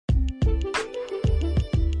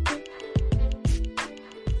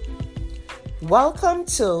Welcome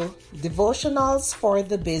to Devotionals for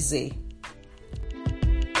the Busy.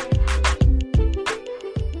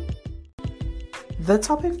 The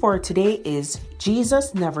topic for today is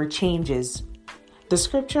Jesus never changes. The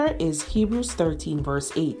scripture is Hebrews 13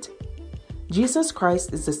 verse 8. Jesus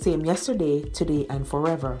Christ is the same yesterday, today, and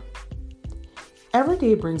forever. Every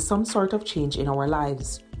day brings some sort of change in our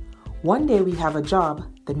lives. One day we have a job,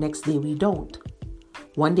 the next day we don't.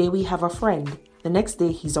 One day we have a friend, the next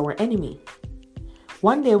day he's our enemy.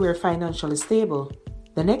 One day we're financially stable,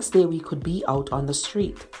 the next day we could be out on the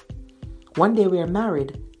street. One day we're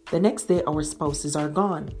married, the next day our spouses are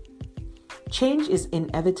gone. Change is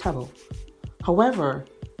inevitable. However,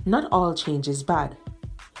 not all change is bad.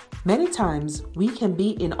 Many times we can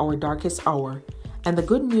be in our darkest hour, and the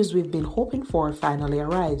good news we've been hoping for finally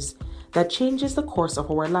arrives that changes the course of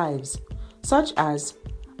our lives, such as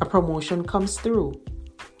a promotion comes through,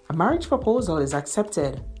 a marriage proposal is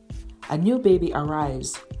accepted, a new baby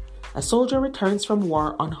arrives, a soldier returns from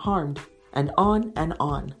war unharmed, and on and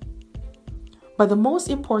on. But the most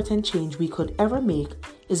important change we could ever make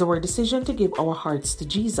is our decision to give our hearts to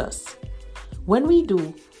Jesus. When we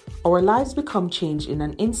do, our lives become changed in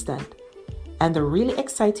an instant. And the really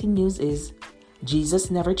exciting news is,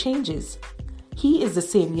 Jesus never changes. He is the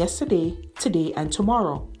same yesterday, today, and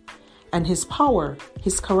tomorrow. And His power,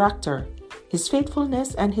 His character, His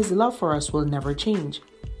faithfulness, and His love for us will never change.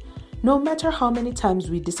 No matter how many times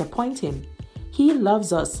we disappoint Him, He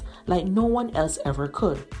loves us like no one else ever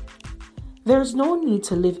could. There's no need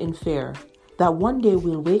to live in fear that one day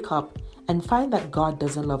we'll wake up and find that God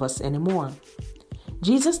doesn't love us anymore.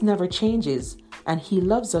 Jesus never changes, and He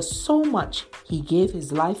loves us so much He gave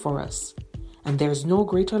His life for us. And there's no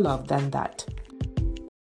greater love than that.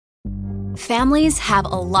 Families have a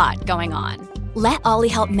lot going on. Let Ollie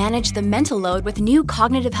help manage the mental load with new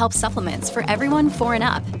cognitive help supplements for everyone 4 and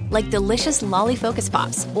up, like delicious Lolly Focus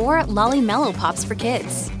Pops or Lolly Mellow Pops for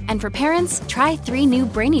kids. And for parents, try 3 new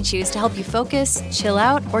Brainy Chews to help you focus, chill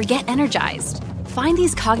out, or get energized. Find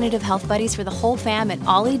these cognitive health buddies for the whole fam at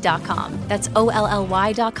ollie.com. That's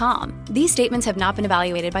OLLY.com. These statements have not been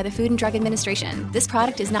evaluated by the Food and Drug Administration. This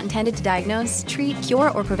product is not intended to diagnose, treat,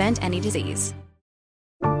 cure, or prevent any disease.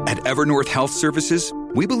 At Evernorth Health Services,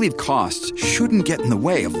 we believe costs shouldn't get in the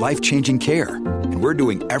way of life-changing care, and we're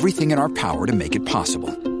doing everything in our power to make it possible.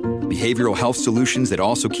 Behavioral health solutions that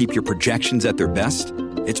also keep your projections at their best?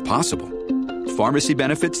 It's possible. Pharmacy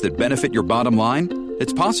benefits that benefit your bottom line?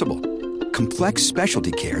 It's possible. Complex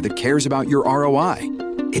specialty care that cares about your ROI?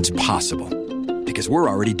 It's possible. Because we're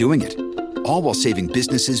already doing it. All while saving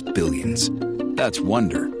businesses billions. That's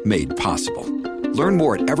Wonder made possible. Learn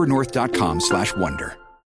more at evernorth.com/wonder.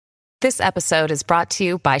 This episode is brought to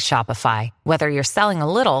you by Shopify. Whether you're selling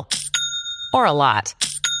a little or a lot,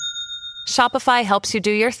 Shopify helps you do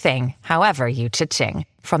your thing, however you cha-ching.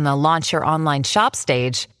 From the launch your online shop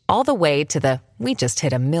stage, all the way to the we just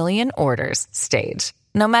hit 1 million orders stage.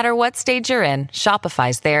 No matter what stage you're in,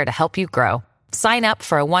 Shopify's there to help you grow. Sign up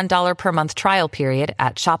for a $1 per month trial period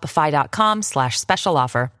at shopify.com/special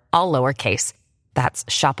offer, all lowercase. That's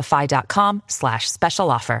shopify.com/special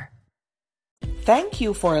offer. Thank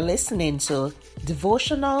you for listening to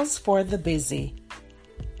Devotionals for the Busy.